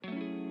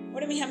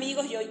Bueno, mis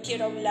amigos, y hoy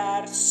quiero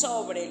hablar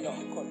sobre los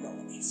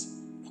colores.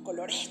 Los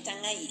colores están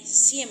ahí,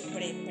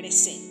 siempre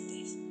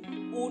presentes.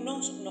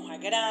 Unos nos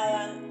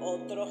agradan,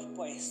 otros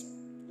pues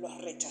los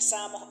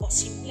rechazamos o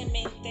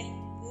simplemente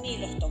ni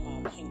los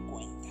tomamos en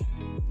cuenta.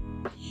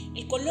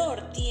 El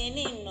color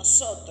tiene en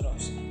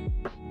nosotros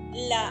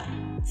la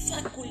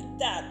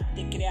facultad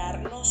de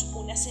crearnos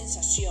una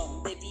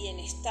sensación de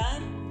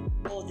bienestar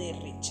o de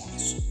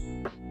rechazo.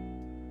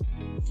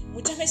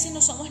 Muchas veces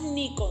no somos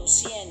ni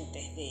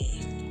conscientes de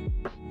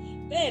esto,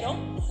 pero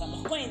nos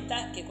damos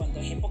cuenta que cuando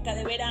es época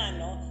de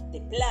verano,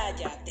 de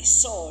playa, de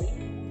sol,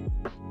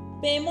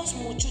 vemos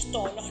muchos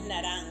tonos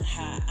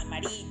naranja,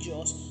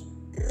 amarillos,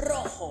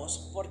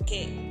 rojos,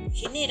 porque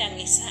generan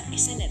esa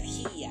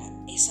energía,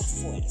 esa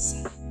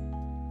fuerza.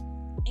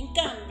 En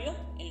cambio,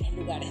 en los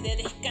lugares de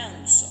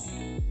descanso,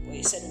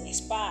 puede ser un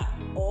spa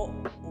o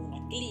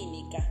una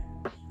clínica,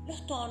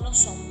 los tonos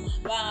son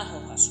más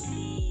bajos,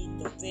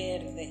 azulitos,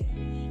 verdes,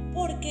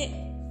 porque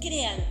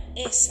crean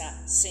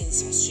esa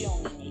sensación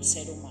en el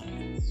ser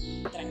humano: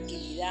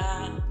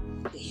 tranquilidad,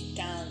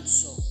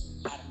 descanso,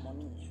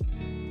 armonía.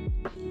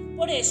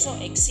 Por eso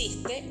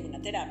existe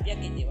una terapia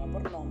que lleva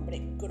por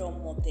nombre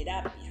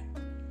cromoterapia.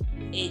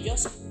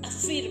 Ellos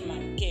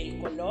afirman que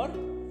el color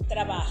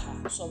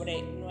trabaja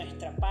sobre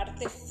nuestra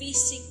parte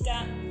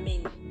física,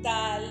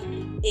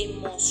 mental,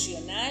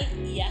 emocional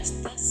y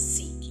hasta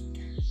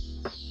psíquica.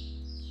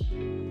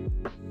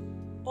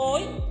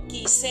 Hoy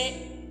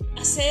quise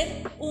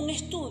hacer un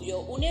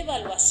estudio, una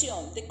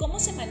evaluación de cómo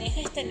se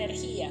maneja esta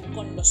energía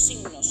con los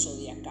signos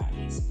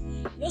zodiacales.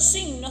 Los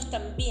signos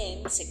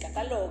también se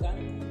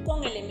catalogan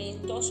con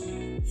elementos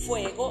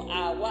fuego,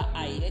 agua,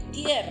 aire,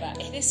 tierra,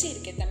 es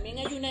decir, que también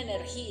hay una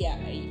energía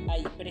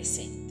ahí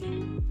presente.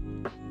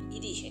 Y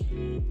dije,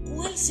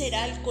 ¿cuál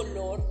será el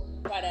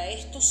color para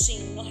estos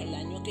signos el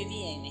año que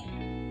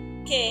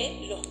viene?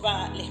 Que les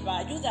va a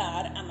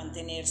ayudar a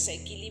mantenerse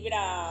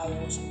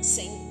equilibrados,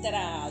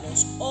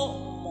 centrados o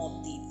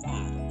motivados.